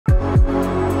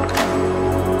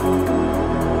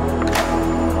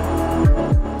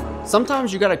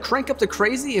Sometimes you gotta crank up the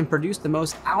crazy and produce the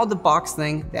most out-of-the-box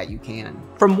thing that you can.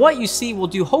 From what you see, we'll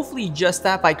do hopefully just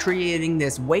that by creating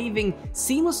this waving,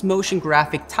 seamless motion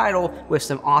graphic title with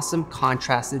some awesome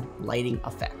contrasted lighting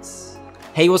effects.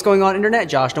 Hey, what's going on internet?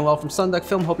 Josh Noel from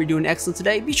SonduckFilm. Hope you're doing excellent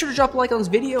today. Be sure to drop a like on this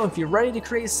video. If you're ready to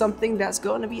create something that's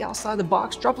going to be outside the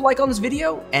box, drop a like on this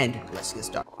video and let's get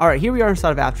started. All right, here we are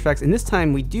inside of After Effects, and this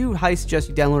time we do highly suggest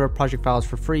you download our project files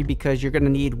for free because you're going to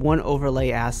need one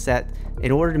overlay asset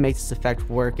in order to make this effect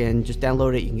work, and just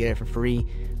download it. You can get it for free.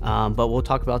 But we'll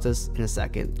talk about this in a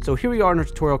second. So here we are in our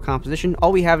tutorial composition.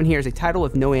 All we have in here is a title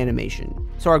with no animation.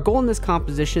 So our goal in this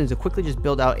composition is to quickly just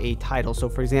build out a title. So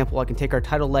for example, I can take our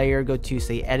title layer, go to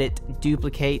say edit,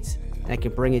 duplicate, and I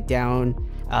can bring it down.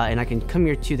 And I can come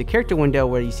here to the character window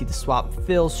where you see the swap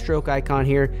fill stroke icon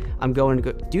here. I'm going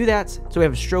to go do that. So we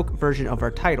have a stroke version of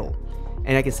our title.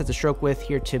 And I can set the stroke width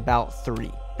here to about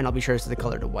 3. And I'll be sure to set the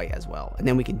color to white as well. And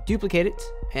then we can duplicate it,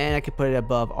 and I can put it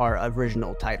above our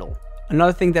original title.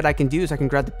 Another thing that I can do is I can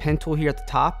grab the pen tool here at the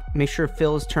top, make sure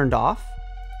fill is turned off,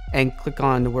 and click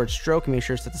on the word stroke and make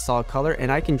sure it's at the solid color,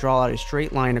 and I can draw out a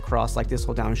straight line across like this.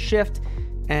 Hold down shift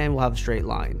and we'll have a straight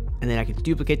line. And then I can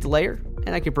duplicate the layer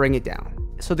and I can bring it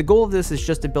down. So the goal of this is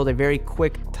just to build a very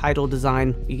quick title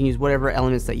design. You can use whatever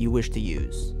elements that you wish to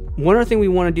use. One other thing we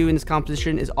want to do in this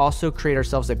composition is also create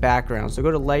ourselves a background. So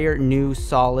go to layer, new,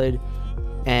 solid,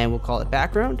 and we'll call it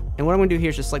background. And what I'm going to do here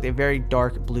is just select a very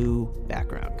dark blue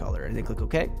background color and then click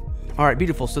OK. All right,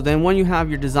 beautiful. So then when you have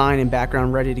your design and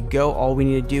background ready to go, all we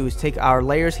need to do is take our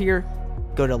layers here,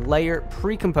 go to layer,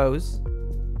 pre-compose,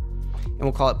 and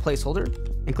we'll call it placeholder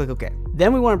and click OK.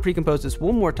 Then we want to pre-compose this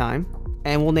one more time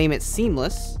and we'll name it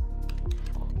seamless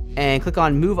and click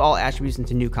on move all attributes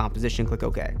into new composition, click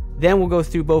OK. Then we'll go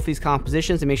through both these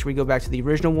compositions and make sure we go back to the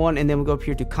original one, and then we'll go up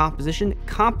here to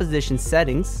composition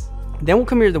settings. Then we'll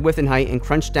come here to the width and height and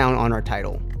crunch down on our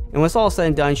title. And when it's all said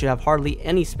and done, you should have hardly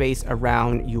any space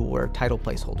around your title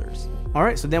placeholders. All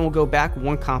right, so then we'll go back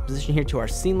one composition here to our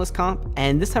seamless comp.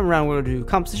 And this time around, we're gonna do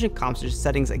composition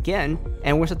settings again.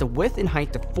 And we're gonna set the width and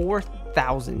height to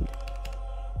 4,000,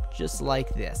 just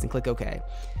like this, and click OK.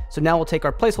 So now we'll take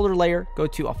our placeholder layer, go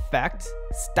to effect,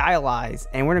 stylize,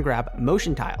 and we're gonna grab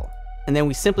motion tile. And then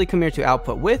we simply come here to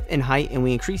output width and height, and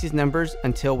we increase these numbers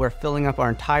until we're filling up our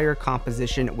entire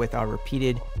composition with our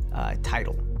repeated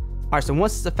title. All right, so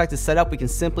once this effect is set up, we can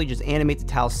simply just animate the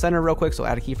tile center real quick. So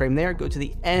add a keyframe there, go to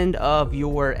the end of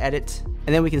your edit,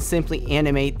 and then we can simply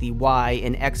animate the Y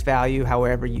and X value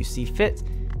however you see fit.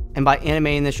 And by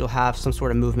animating this, you'll have some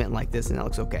sort of movement like this, and that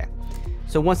looks okay.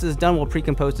 So once this is done, we'll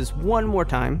pre-compose this one more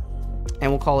time, and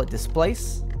we'll call it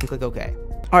displace, and click OK.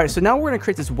 All right, so now we're gonna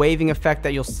create this waving effect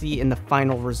that you'll see in the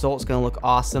final result. It's gonna look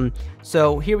awesome.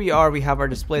 So here we are, we have our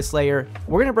displace layer.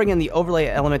 We're gonna bring in the overlay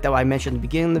element that I mentioned at the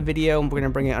beginning of the video, and we're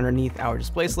gonna bring it underneath our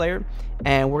displace layer.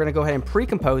 And we're gonna go ahead and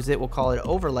pre-compose it. We'll call it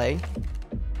overlay.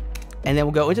 And then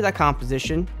we'll go into that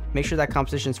composition. Make sure that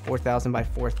composition is 4,000 by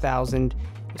 4,000.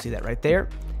 You'll see that right there.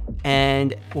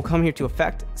 And we'll come here to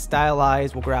effect,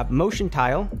 stylize, we'll grab motion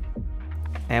tile,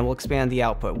 and we'll expand the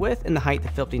output width and the height to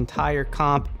fill up the entire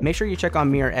comp. Make sure you check on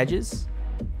mirror edges.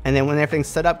 And then when everything's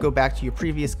set up, go back to your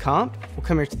previous comp. We'll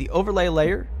come here to the overlay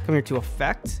layer, come here to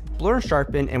effect, blur and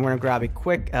sharpen, and we're gonna grab a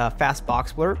quick fast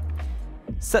box blur.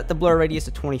 Set the blur radius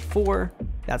to 24,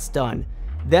 that's done.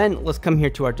 Then let's come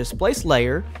here to our displace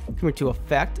layer, come here to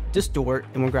effect, distort,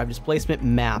 and we'll grab displacement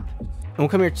map. And we'll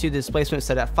come here to the displacement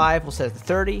set at 5, we'll set it to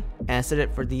 30, and set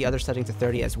it for the other setting to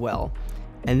 30 as well.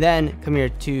 And then come here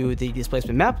to the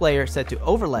displacement map layer, set to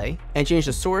overlay, and change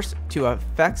the source to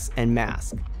effects and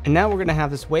mask. And now we're gonna have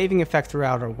this waving effect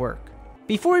throughout our work.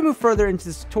 Before we move further into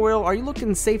this tutorial, are you looking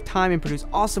to save time and produce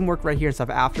awesome work right here inside of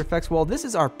After Effects? Well, this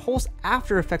is our Pulse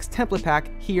After Effects template pack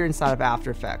here inside of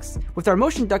After Effects. With our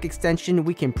Motion Duck extension,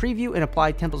 we can preview and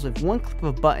apply templates with one click of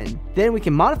a button. Then we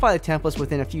can modify the templates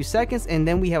within a few seconds, and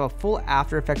then we have a full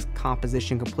After Effects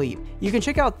composition complete. You can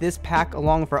check out this pack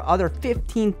along with our other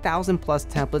 15,000 plus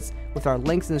templates with our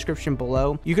links in the description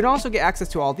below. You can also get access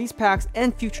to all these packs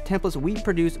and future templates we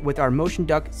produce with our Motion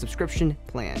Duck subscription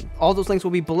plan. All those links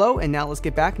will be below, and now let's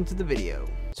get back into the video.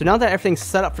 So now that everything's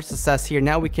set up for success here,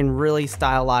 now we can really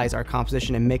stylize our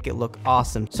composition and make it look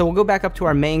awesome. So we'll go back up to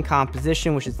our main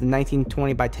composition, which is the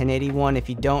 1920 by 1080 one. If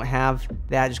you don't have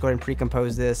that, just go ahead and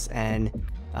pre-compose this and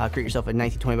create yourself a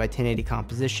 1920 by 1080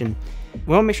 composition. We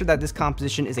want to make sure that this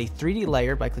composition is a 3D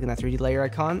layer by clicking that 3D layer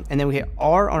icon, and then we hit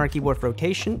R on our keyboard for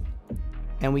rotation,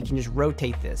 and we can just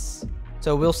rotate this.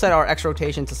 So we'll set our X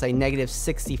rotation to say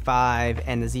 -65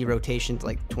 and the Z rotation to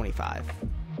like 25.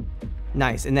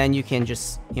 Nice. And then you can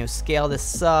just, scale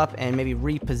this up and maybe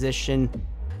reposition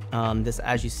this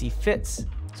as you see fits.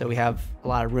 So we have a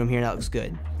lot of room here and that looks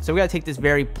good. So we gotta take this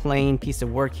very plain piece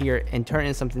of work here and turn it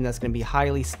into something that's gonna be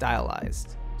highly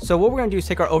stylized. So what we're gonna do is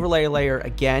take our overlay layer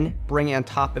again, bring it on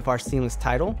top of our seamless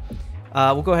title.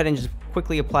 We'll go ahead and just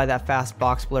quickly apply that fast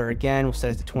box blur again. We'll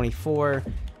set it to 24.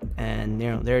 And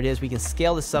there it is. We can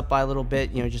scale this up by a little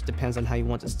bit. It just depends on how you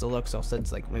want this to look. So I'll set it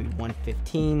to like maybe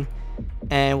 115.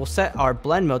 And we'll set our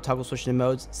blend mode, toggle switch to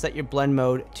modes. Set your blend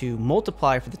mode to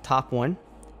multiply for the top one.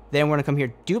 Then we're gonna come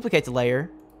here, duplicate the layer,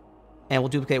 and we'll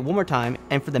duplicate it one more time.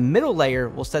 And for the middle layer,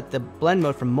 we'll set the blend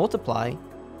mode from multiply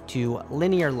to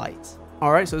linear light.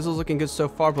 All right, so this is looking good so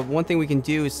far, but one thing we can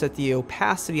do is set the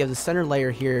opacity of the center layer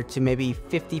here to maybe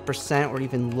 50% or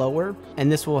even lower,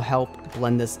 and this will help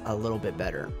blend this a little bit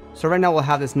better. So right now we'll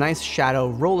have this nice shadow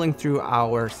rolling through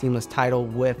our seamless title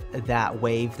with that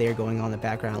wave there going on in the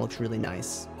background. It looks really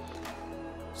nice.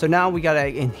 So now we gotta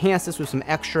enhance this with some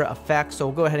extra effects. So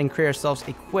we'll go ahead and create ourselves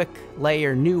a quick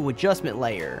layer, new adjustment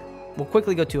layer. We'll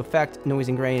quickly go to Effect, Noise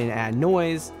and Grain, and add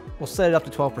noise. We'll set it up to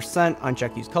 12%,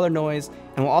 uncheck Use Color Noise,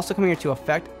 and we'll also come here to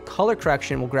Effect, Color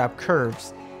Correction, we'll grab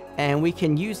Curves, and we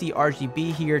can use the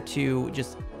RGB here to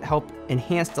just help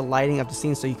enhance the lighting of the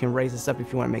scene, so you can raise this up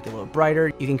if you want to make it a little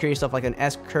brighter. You can create yourself like an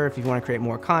S-curve if you want to create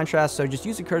more contrast, so just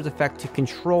use the Curves effect to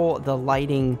control the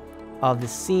lighting of the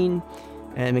scene,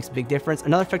 and it makes a big difference.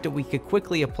 Another effect that we could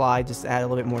quickly apply, just to add a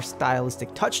little bit more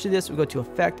stylistic touch to this, we go to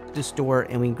Effect, Distort,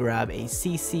 and we grab a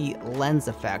CC Lens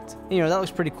effect. That looks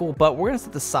pretty cool, but we're gonna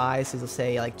set the size, so let's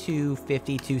say like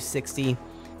 250, 260.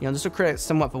 This will create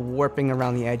somewhat of a warping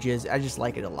around the edges. I just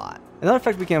like it a lot. Another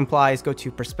effect we can apply is go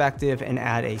to Perspective and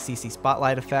add a CC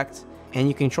Spotlight effect. And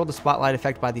you can control the spotlight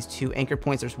effect by these two anchor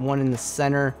points. There's one in the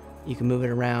center. You can move it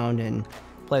around and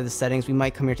play the settings. We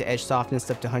might come here to Edge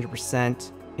Softness up to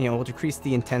 100%. We'll decrease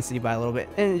the intensity by a little bit,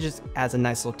 and it just adds a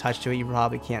nice little touch to it. You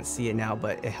probably can't see it now,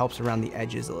 but it helps around the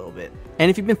edges a little bit.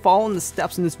 And if you've been following the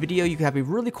steps in this video, you can have a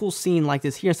really cool scene like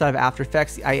this here inside of After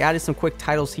Effects. I added some quick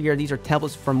titles here. These are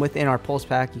templates from within our Pulse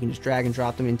Pack. You can just drag and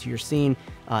drop them into your scene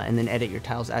and then edit your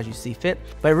titles as you see fit.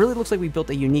 But it really looks like we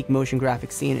built a unique motion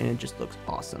graphic scene, and it just looks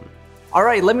awesome. All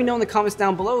right, let me know in the comments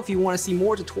down below if you want to see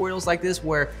more tutorials like this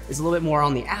where it's a little bit more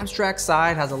on the abstract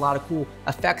side, has a lot of cool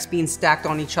effects being stacked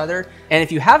on each other. And if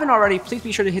you haven't already, please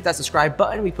be sure to hit that subscribe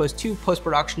button. We post 2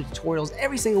 post-production tutorials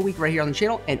every single week right here on the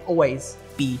channel, and always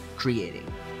be creating.